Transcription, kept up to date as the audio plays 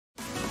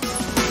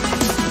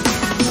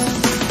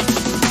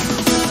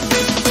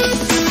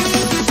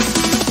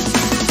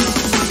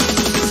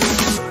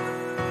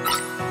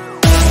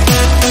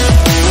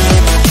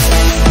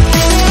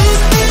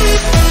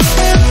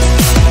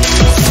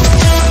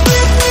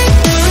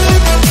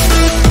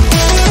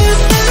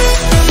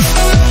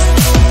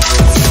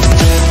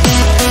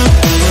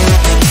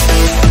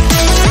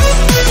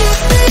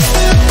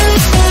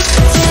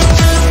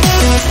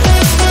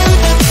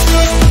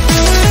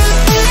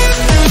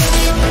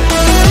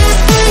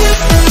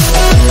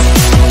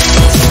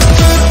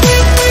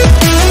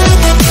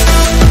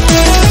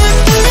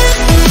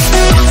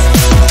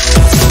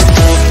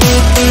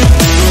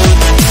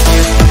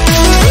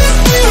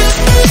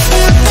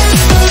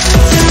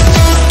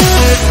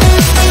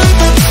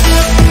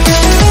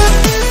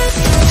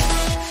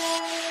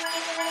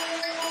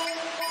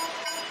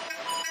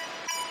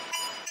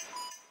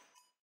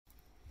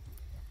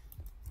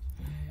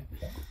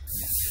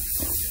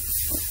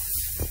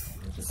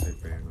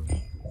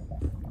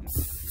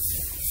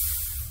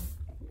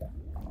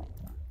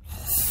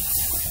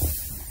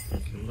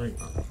bring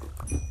up.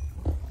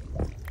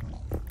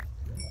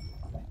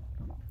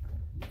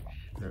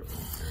 That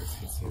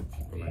irritates seeing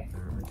people like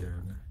that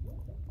again.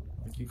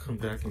 Like you come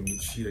back and you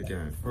cheat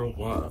again. For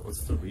what?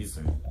 What's the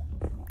reason?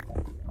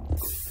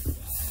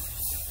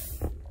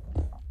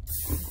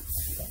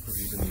 The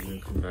reason you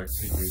didn't come back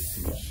to you,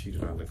 so you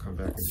cheated on to come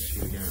back and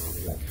cheat again.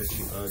 We're gonna catch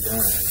you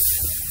again.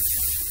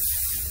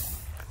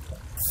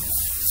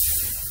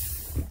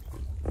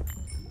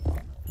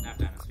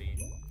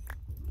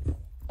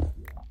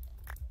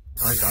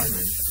 Hi,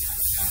 diamond.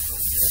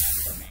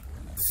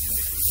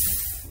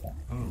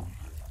 Oh.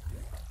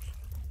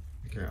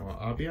 Okay, well,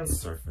 I'll be on the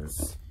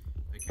surface.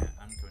 Okay,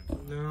 I'm going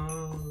to... No.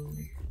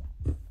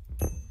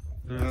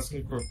 They're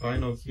asking for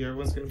final heal.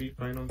 Everyone's gonna be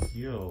final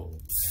heal.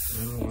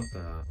 I don't want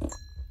that.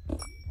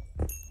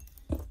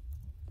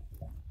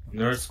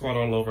 Nerd squad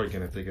all over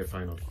again if they get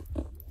final heal.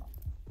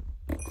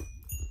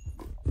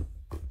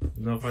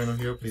 No final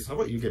heal, please. How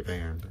about you get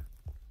banned?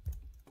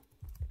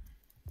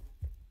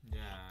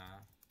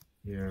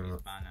 Yeah.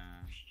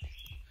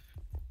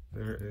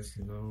 There is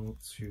no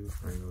 2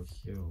 final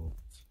heals.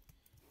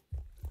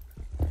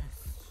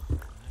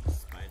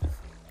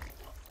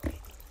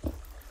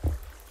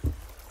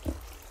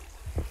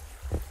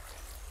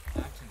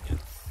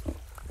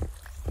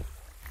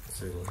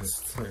 So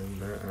last time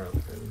that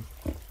happened.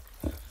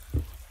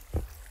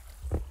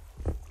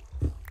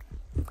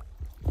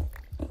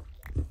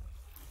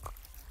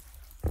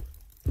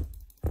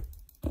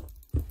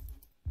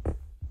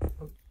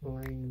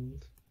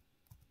 Blind.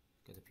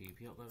 Get the PvP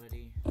up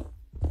already.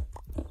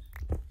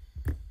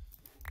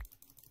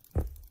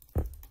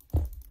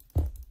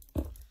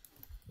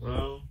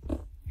 Well,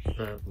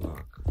 bad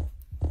luck.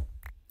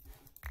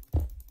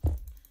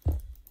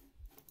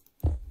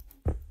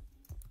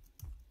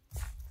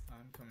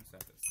 I'm coming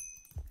surface.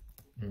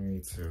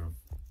 Me too.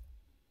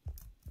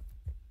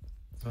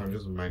 So I'm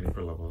just mining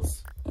for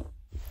levels. I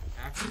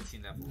actually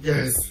seen that.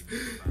 Yes!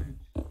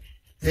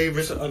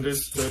 Hamish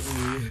understood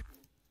me.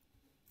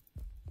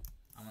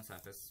 I'm on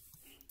surface.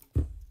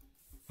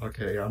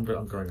 Okay, yeah, I'm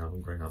going up,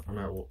 I'm going up. I'm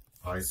at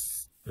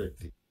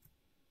 550.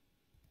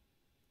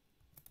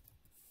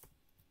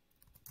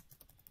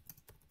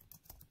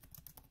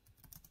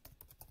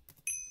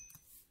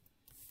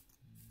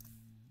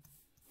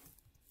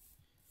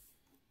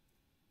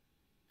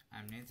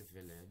 I'm near the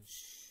village.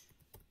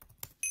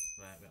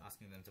 We're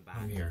asking them to ban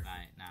I'm here.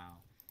 right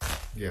now.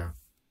 Yeah,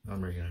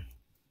 I'm right here.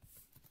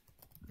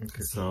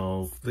 Okay,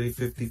 so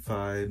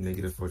 355,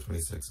 negative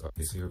 426.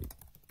 Okay, so here we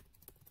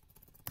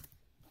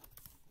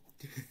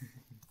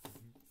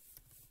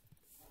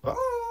Bye!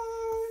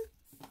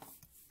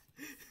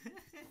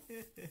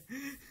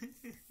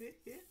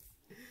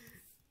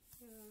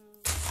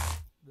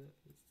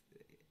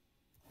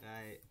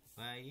 Right,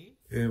 where are you?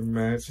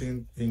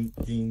 Imagine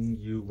thinking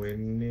you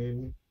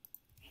winning.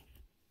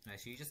 Right,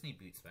 so you just need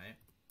boots, right?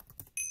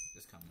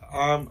 Just come.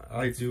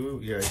 I do,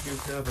 yeah, if you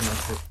have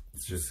enough,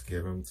 just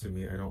give them to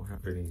me. I don't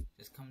have any.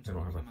 Just come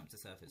up to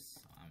surface.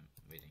 I'm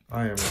waiting.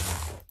 I am.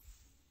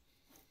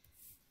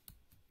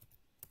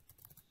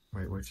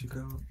 Wait, where'd you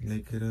go?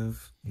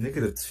 Negative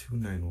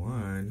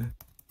 291.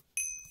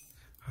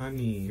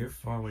 Honey, you're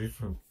far away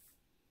from.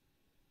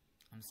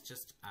 I'm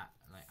just at,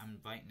 like,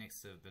 I'm right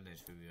next to the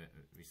village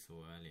we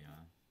saw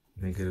earlier.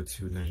 Negative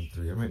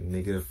 293. I'm at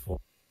negative 4.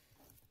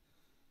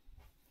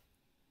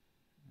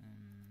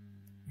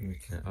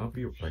 Okay, I'll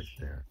be right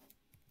there.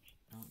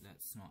 Oh,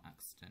 let's not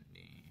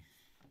accidentally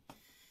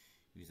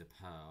use a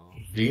pearl.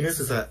 Venus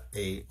is at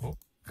 8. Oh,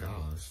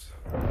 gosh.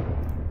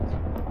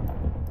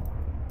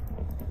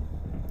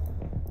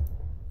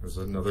 There's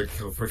another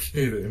kill for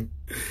Kaden.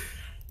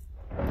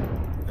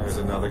 There's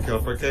another kill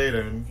for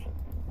Kaden.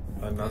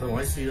 Another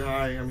one. I see you.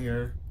 Hi, I'm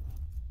here.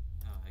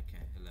 Oh,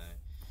 okay. Hello.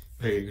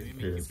 Hey, Let me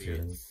make Kaden's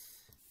healing.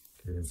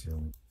 Kaden's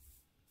healing.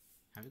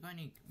 Have you got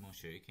any more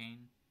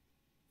sugarcane?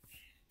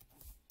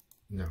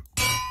 No.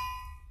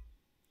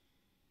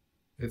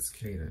 It's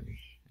Kaden.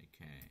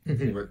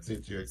 Okay. What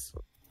did you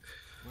expect?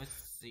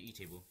 What's the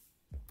E-table?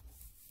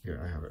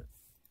 Here, I have it.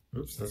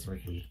 Oops, that's my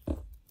food.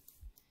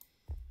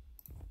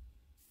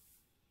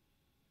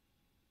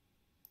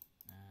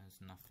 There's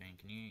nothing.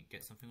 Can you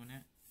get something on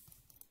it?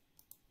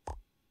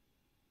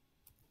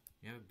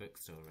 You have a book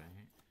still,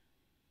 right?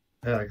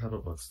 Yeah, I have a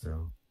book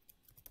still.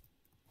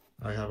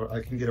 I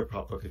can get a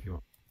prop book if you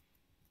want.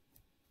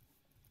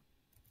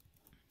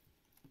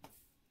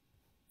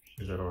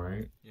 Is that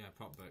alright? Yeah,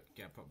 prop book.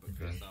 Get a prop book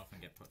for yourself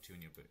and get prop 2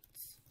 in your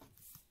boots.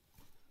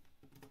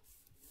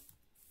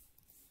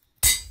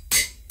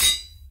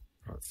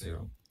 Prop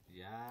 2.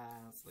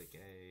 Yes,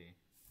 okay.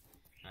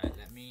 Alright,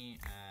 let me,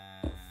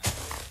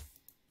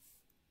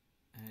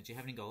 do you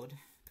have any gold?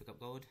 Pick up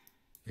gold?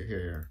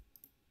 Here.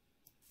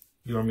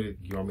 You want me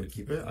to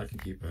keep it? I can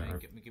keep it. Right,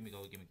 give me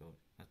gold,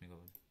 Pass me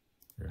gold.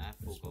 Here, I have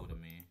full gold on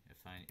me.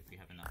 If you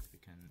have enough, we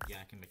can,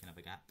 yeah, I can make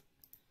another gap.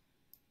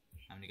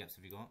 How many gaps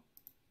have you got?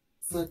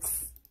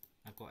 6.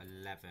 I've got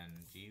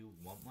 11. Do you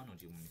want one or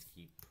do you want me to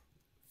keep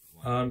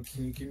one?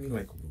 Can you give me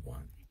like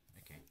 1?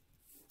 Okay.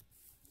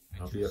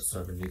 I'll be at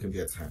 7, you can be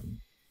at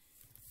 10.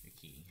 Your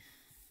key.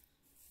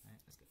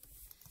 Alright, let's go.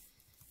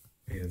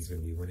 Aiden's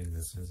gonna be winning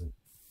this, isn't it?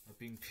 I've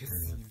been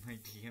pissing in my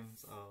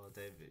DMs. Oh,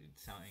 they're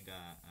shouting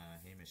at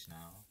Hamish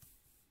now.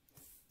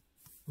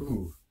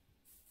 Ooh.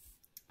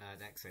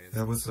 Dex is.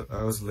 I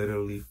was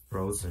literally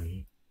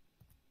frozen.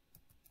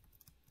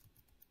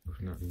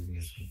 We're not using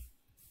this one.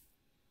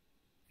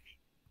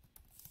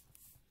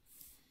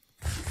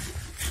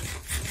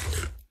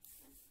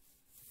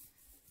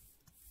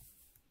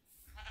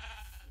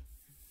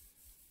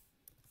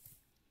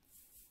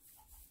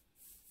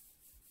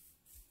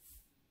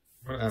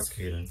 I'm gonna ask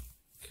Hayden.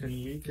 Can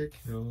we get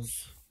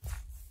kills?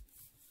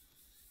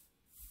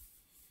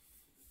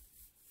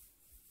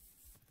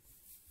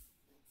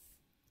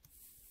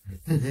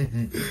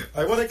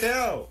 I want to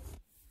kill!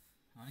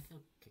 I want to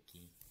kill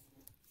Cookie.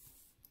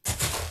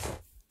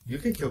 You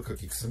can kill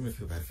Cookie, because I'm gonna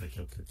feel bad if I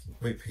kill Cookie.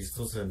 Wait,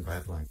 Pastel's in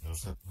bad line.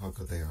 That's how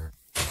good they are.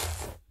 The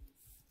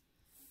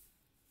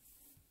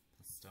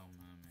Stone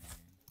Mermaid.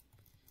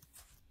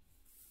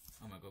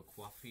 Oh my god,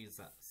 Coffee is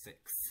at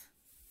 6.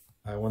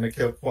 I want to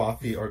kill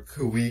Coffee or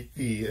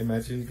Kuifi.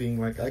 Imagine being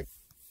like, I...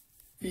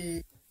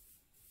 Yeah,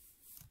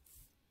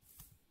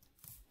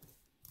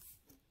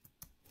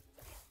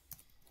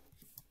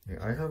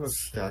 I have a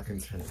stack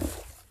in 10.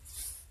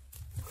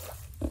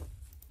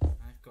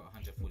 I've got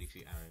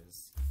 143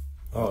 arrows.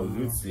 Oh,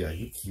 yeah,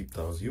 you keep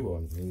those. You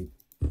won't need.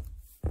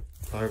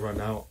 If I run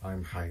out,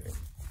 I'm hiding.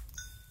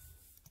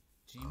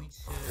 Do you need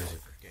to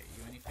get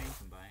you anything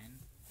combined?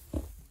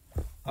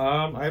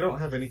 I don't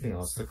have anything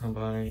else to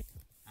combine.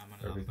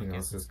 Everything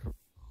else is.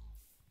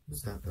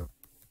 Who's that though?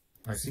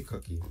 I see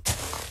Cookie.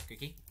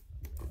 Cookie?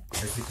 I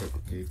see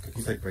Cookie.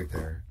 Cookie's like right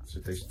there.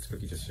 So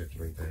Cookie just shifted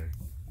right there.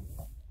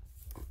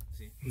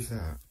 See? Who's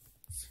that?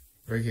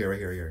 Right here, right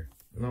here, right here.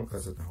 No,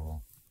 that's at the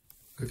hall.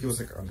 Cookie was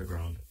like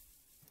underground.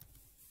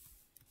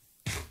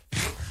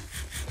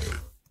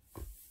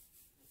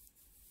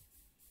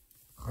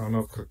 I don't know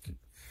if Cookie.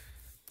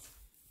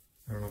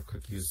 I don't know if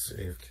Cookie's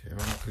AFK. I don't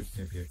know if Cookie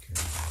can be AFK.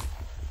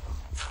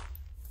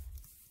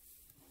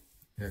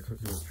 Yeah,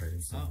 Cookie was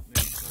hiding some.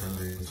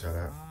 Shout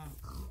out.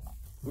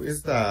 Who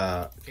is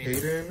that?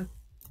 Hayden?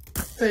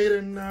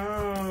 Hayden,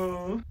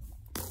 no!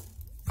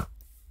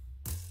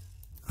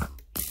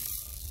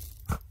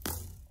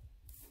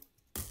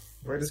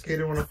 Why does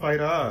Hayden want to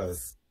fight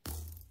us?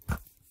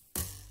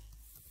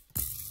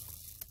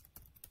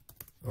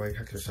 Oh, I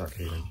could shot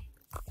Hayden.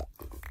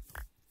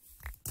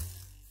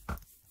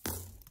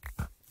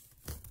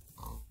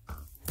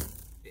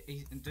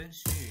 Don't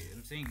shoot.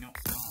 I'm saying not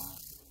smart.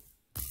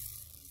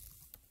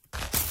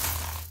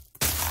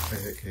 I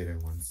hit Hayden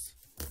once.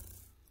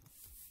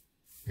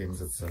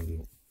 Hayden's at 70.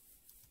 Is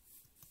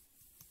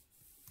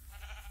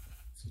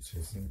he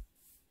chasing?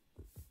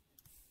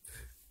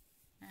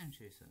 Yeah,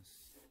 chase us.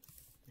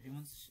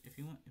 If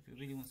he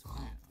really wants to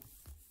fight.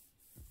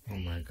 Oh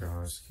my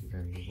gosh,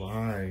 Hayden,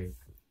 why?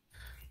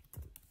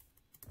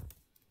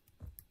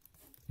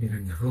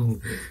 Hayden, no.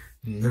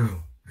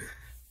 No.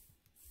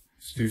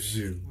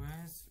 Shoo.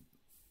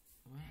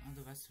 Where are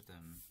the rest of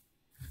them?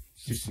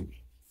 Shoo.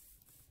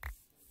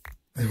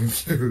 I'm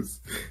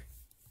confused.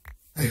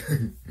 I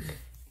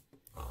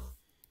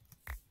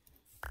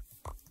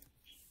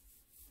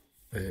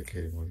hit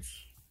Katie once.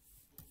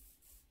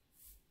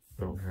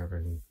 Don't have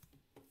any.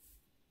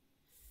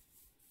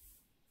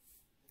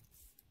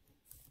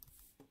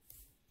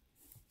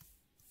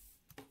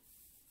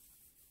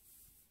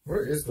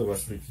 Where is the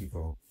rest of the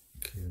people?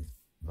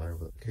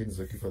 Caden's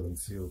looking for them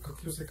too.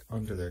 Cookie was like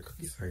under there.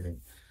 Cookie's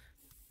hiding.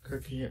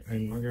 Cookie, I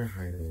know you're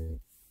hiding.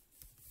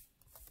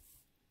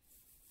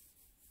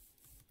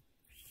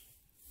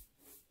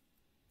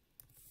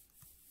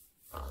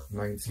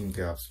 "19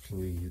 gaps,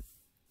 please."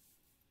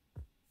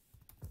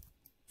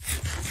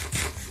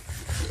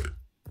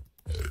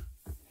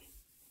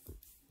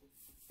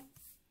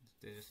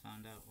 They just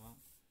found out what?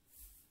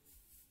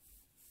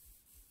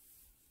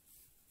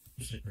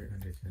 He's like right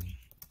under him.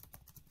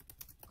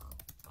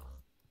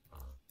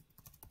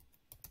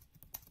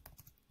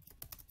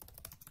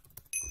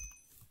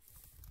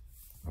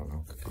 Oh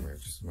no, Cookie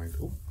might just mind.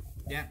 Oh.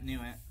 Yeah,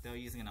 knew it. They were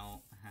using an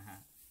ult.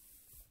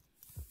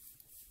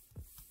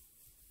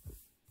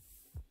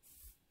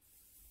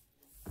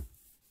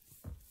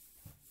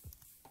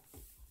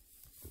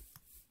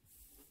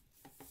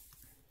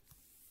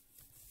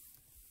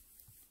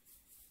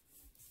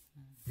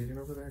 Caden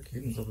over there?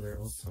 Caden's over there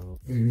also.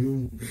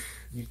 You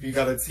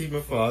got a team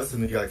of us,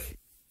 and then you got...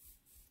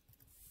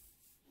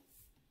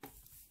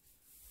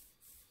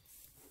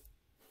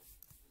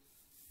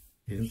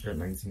 Caden's got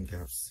 19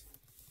 caps.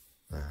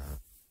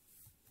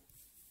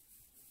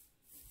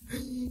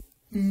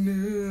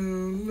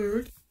 No,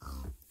 Lord.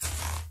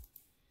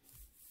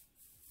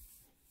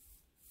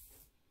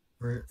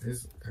 Where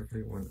is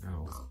everyone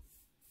else?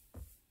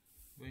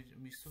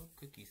 We saw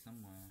Cookie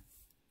somewhere.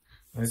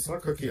 I saw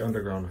Cookie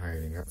underground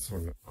hiding. That's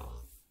when.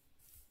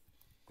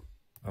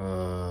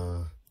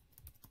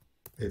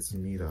 It's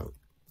meetup.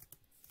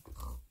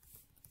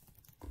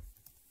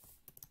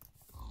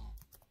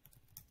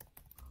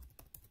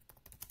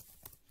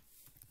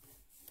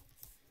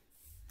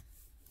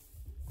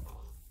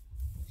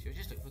 Should we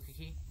just look for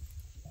Cookie?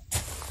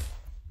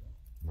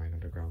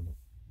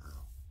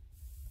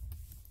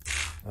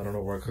 I don't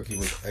know where Cookie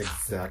was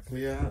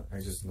exactly at.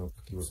 I just know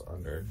Cookie was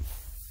under.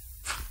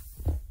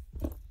 I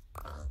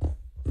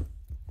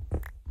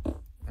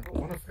don't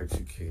want to fight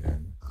you,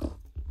 Kaden.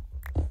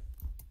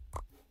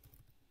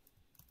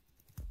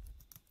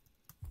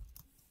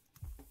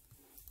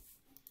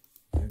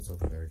 Kaden's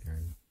over there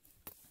again.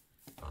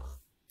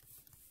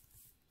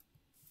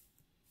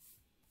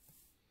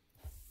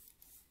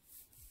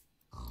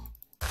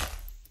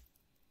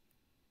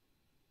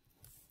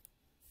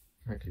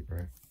 Hi,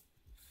 Keeper.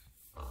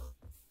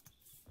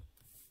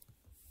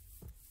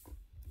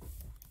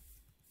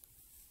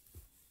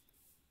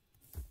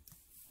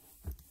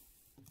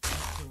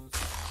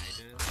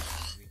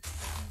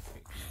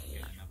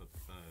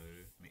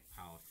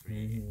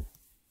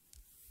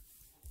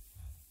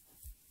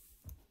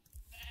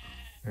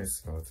 Hey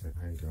Skeleton,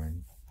 how you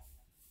doing?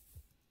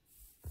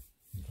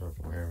 Drop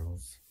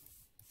arrows.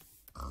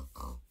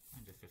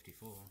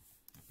 154.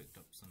 I picked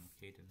up some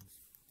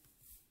Cadence.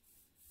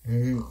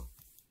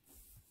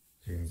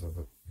 Cadence of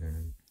the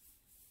pen.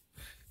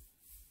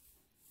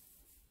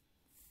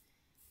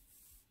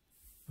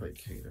 Right,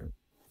 Kaden.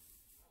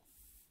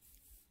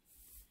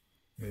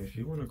 And if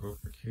you want to go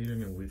for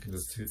Kaden and we can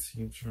just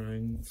two-team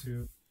trying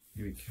to,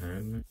 we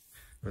can,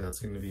 but that's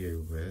going to be a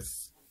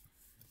risk.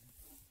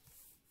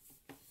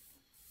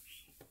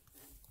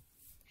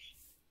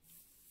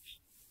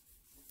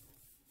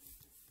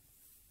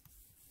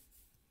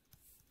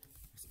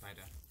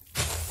 Spider.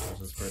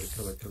 There's a spider,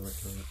 kill it.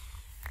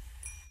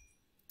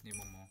 Need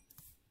one more.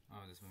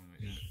 Oh, there's one more.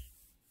 Yeah.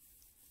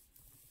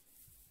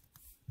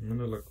 I'm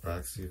gonna look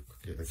back, see if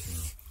Cookie like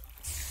him.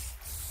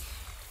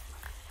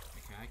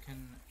 Okay, I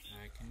can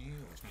you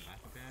watch my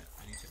back a bit?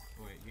 I need to.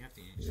 Oh, wait, you have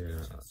the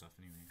and stuff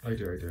anyway. I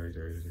do. Where'd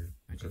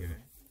you go?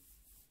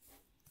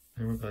 I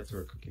went back to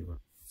where Cookie was.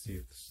 See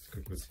if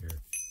Cookie was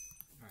here.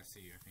 Oh, I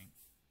see you, I think.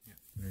 Yeah.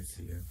 I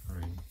see you.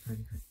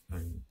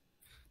 Fine.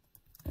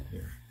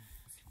 Here.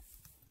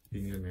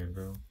 You need an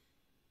anvil?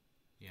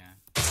 Yeah.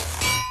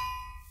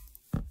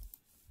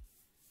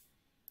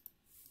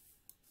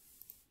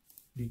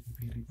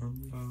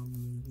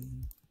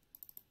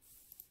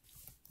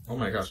 Oh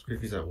my gosh,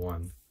 Creepy's at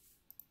 1.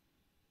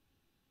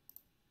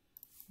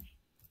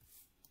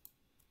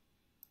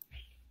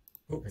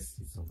 Oh, I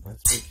see some.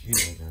 Let's break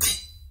Kaden again.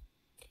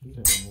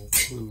 Kaden,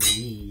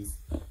 please.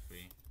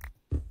 3.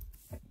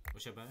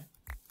 What's your bow?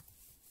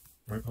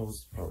 My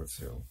pulse power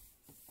 2.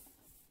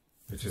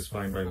 Which is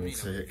fine by me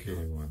to hit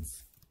Kaden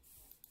once.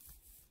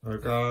 I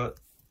got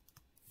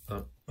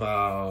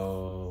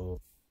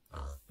about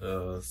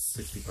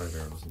 65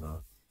 arrows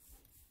now.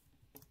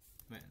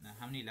 Wait, now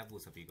how many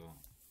levels have you got?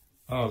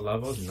 Oh,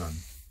 levels? None.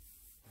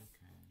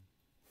 Okay.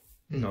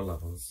 No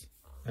levels.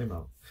 I'm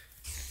out.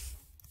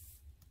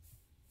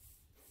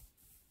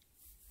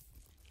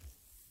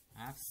 I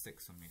have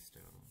 6 on me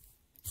still.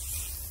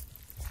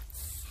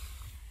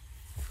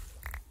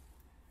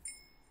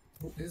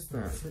 What is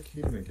that? It's like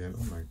Kaden again.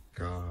 Oh my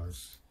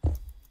gosh.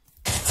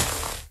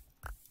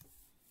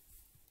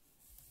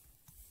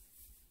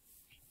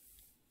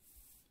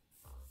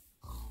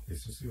 Okay,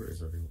 so see where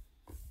is everyone?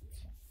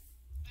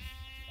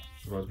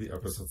 It's about to be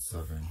episode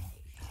 7.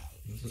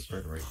 This is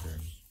right there.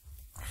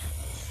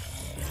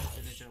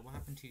 Villager, what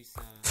happened to you,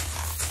 sir?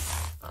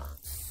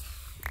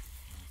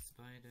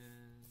 Spiders.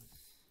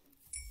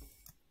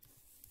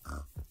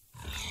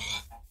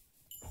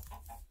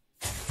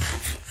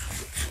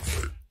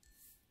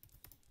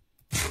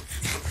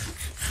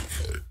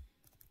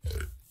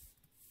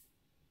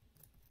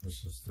 It's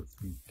just the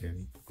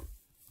beginning.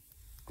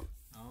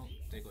 Oh,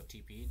 they got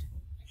TP'd.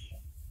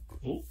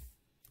 Oh.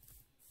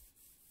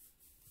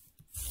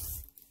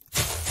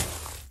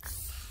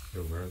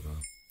 Yo, where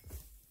though?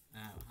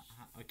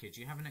 Okay,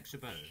 do you have an extra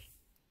bow?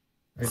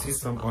 I see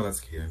some. Oh,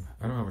 that's Kaden.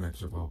 I don't have an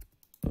extra bow.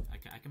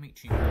 Okay, I can make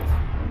 2 bows.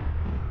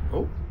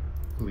 Oh,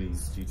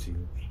 please, GG.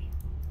 Do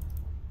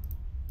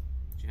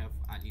you have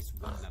at least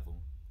 1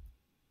 level?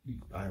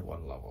 I have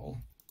 1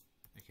 level.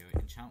 Okay,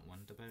 wait, enchant 1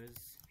 of the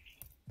bows.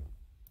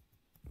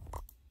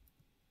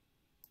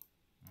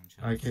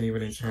 I can't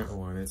even enchant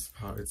 1. It's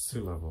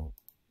 2 level.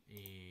 I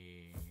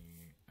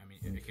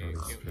mean, okay,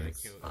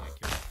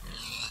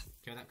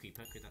 kill that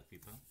creeper.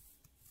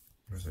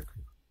 Where's that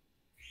creeper?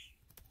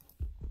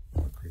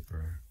 What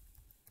creeper?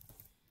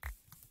 I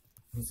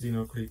don't see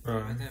no creeper.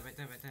 Right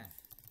there.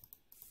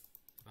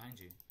 Behind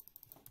you.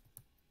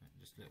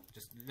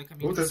 Just look at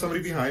me. Oh, there's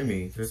somebody behind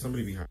me. Who?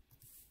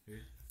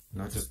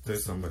 Not just,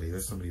 there's somebody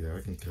there.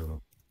 I can kill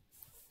them.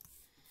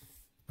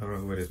 I don't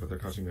know who it is, but they're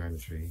crouching behind the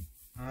tree.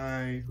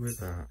 Hi, who is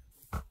that?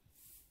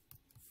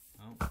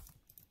 Oh.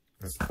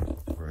 That's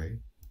right.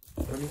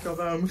 Let me kill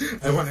them.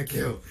 I want to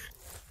kill.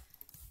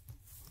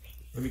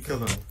 Let me kill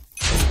them.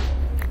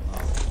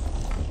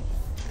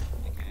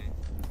 Okay.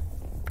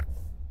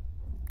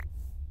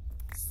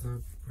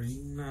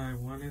 Sabrina, I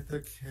wanted to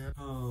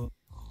kill.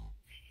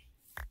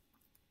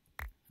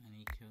 And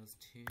he kills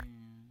 2.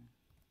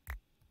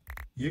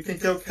 You can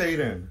kill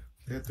Kaden.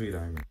 They have 3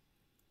 diamonds.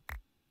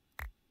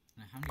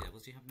 Now, how many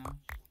levels do you have now?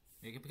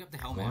 You can pick up the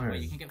helmet where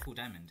you can get full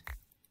diamond.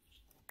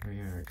 Oh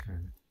yeah, I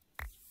can.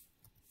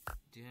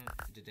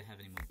 Did they have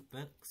any more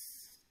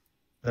books?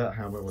 That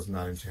helmet was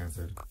not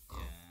enchanted. Yeah,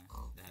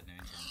 they had no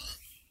enchantment.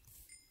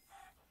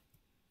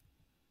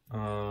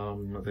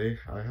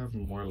 I have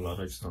more love,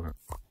 I just don't have.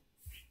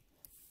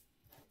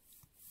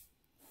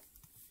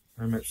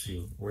 I met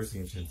you. Where's the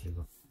enchant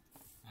table?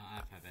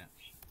 I have it.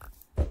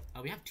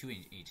 Oh, we have 2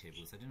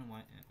 E-tables. I don't know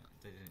why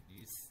they didn't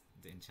use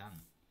the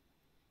enchant.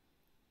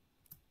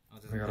 Oh,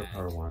 I got a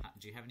power 1.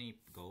 Do you have any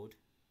gold?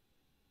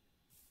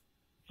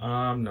 No,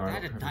 I I don't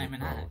had a have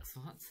diamond any gold. axe.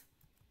 What?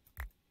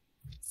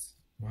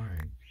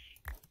 Why?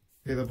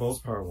 Okay, the bow's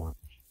power 1.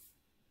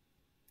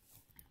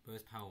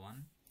 Bow's power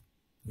 1?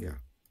 Yeah.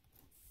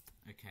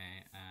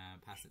 Okay,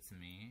 pass it to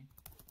me.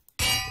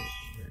 Okay,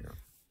 there you go.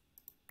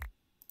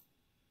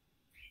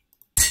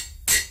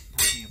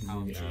 Pass me your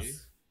power 2.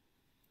 Yes.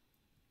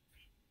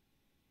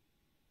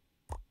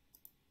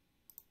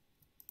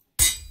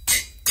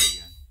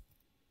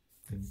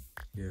 Thank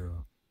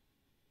you.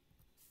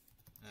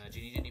 Do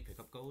you need any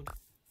pickup gold?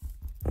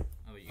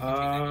 Oh, you can take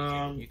that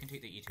E-table. You can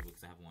take the E-table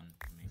because I have 1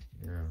 for me.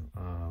 Yeah.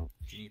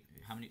 Do you need,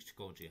 how many extra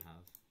gold do you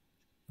have?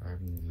 I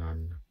have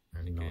none. I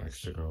have no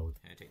extra gold.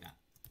 Okay, take that.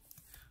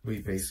 We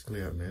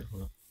basically at mid.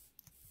 Hold on.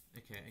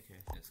 Okay,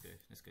 let's go.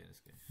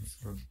 That's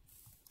fun.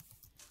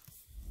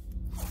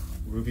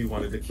 Ruby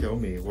wanted to kill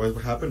me. What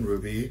happened,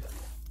 Ruby?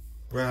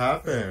 What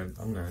happened?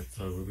 I'm gonna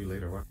tell Ruby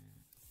later. What?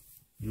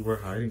 You were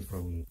hiding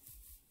from me.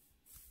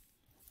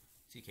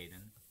 See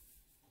Caden.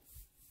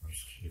 I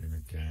was cheating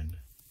again.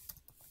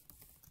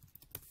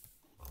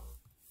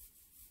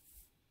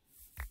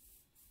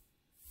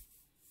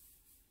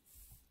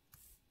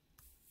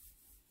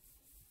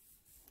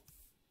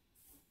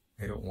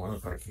 I don't want to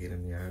fight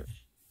Caden yet.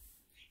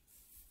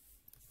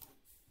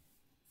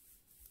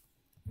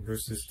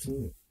 Versus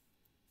team.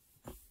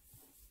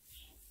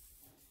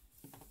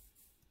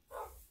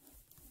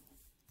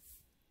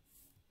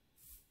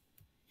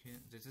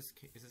 Is this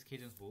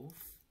Caden's wolf?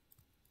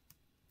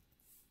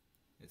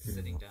 It's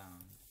sitting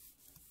down.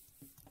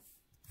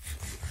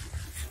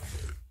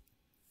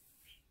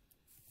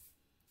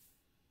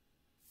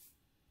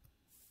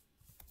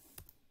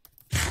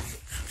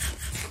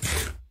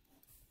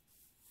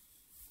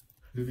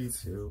 Who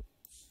beats you?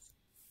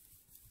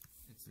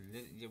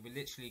 We're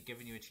literally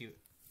giving you a cheat.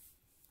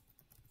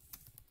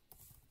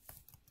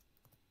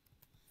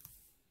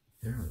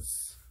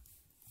 Yes.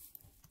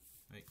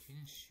 Wait,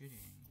 Caden's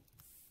shooting.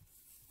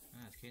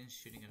 Ah, Caden's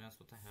shooting at us.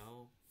 What the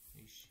hell? Are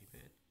you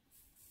stupid?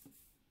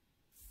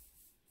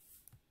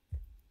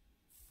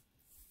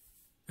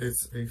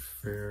 It's a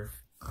fair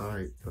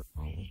fight, but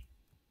oh. Okay,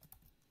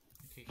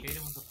 Caden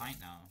wants to fight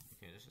now.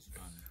 Okay, let's just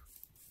run.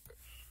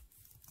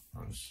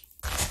 Gosh.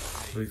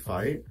 Should we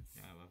fight?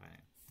 Yeah, we're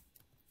fighting.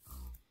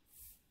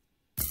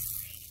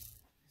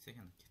 So I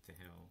can get the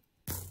hill.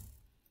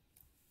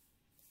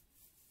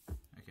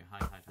 Okay,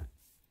 hide.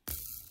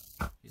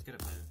 He's good at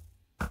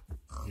bow.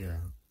 Yeah.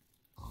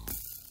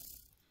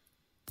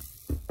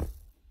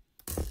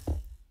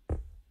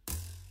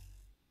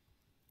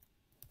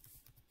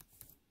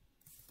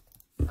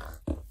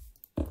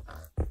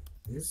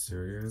 Are you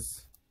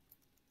serious?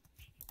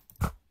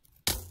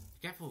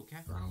 Careful.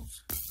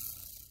 Ouch.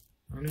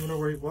 I don't even know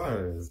where he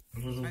was.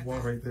 There was a wall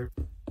right there.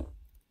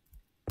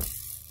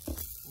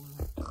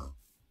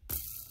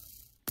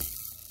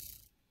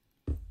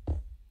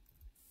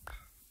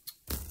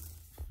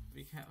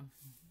 Be careful.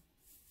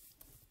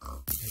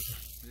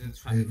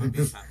 It might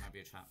be a trap.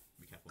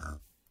 Be careful.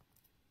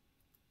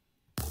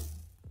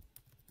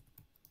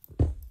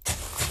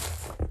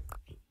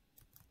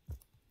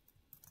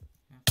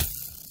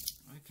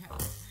 Okay.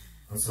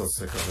 I'm so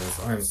sick of this.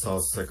 I am so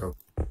sick of.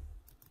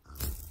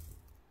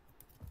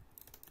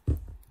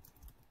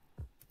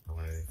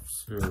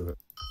 Screw it.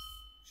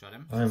 Shot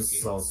him. I am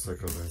so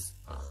sick of this.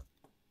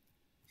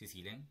 He's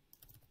healing.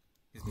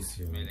 He's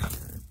healing. Melee.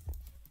 Okay.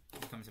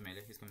 He's coming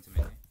to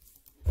melee.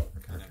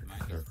 Okay, Never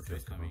mind. careful.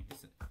 He's coming.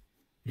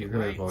 You're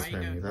gonna both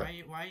spam me that.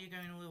 Why are you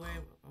going all the way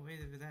over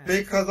there?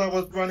 Because I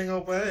was running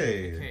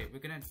away. Okay, we're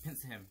gonna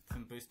pincer him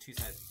from both two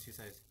sides.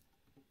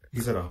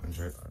 He's at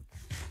 100.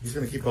 He's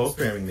gonna keep both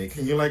spamming me.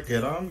 Can you like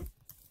get on?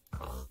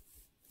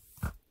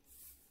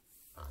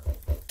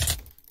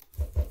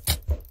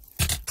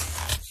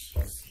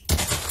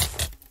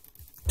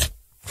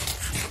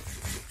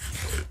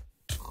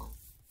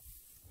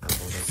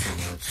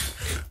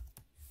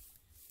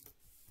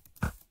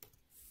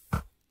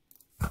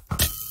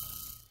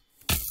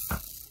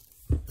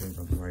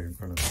 Right in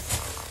front of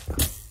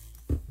me.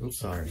 Oops,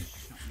 sorry.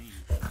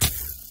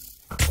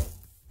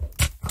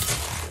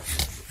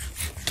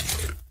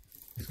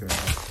 He's gonna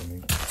have for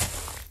me.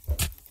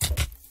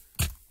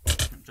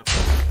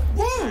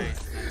 Woo!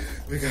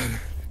 We got it.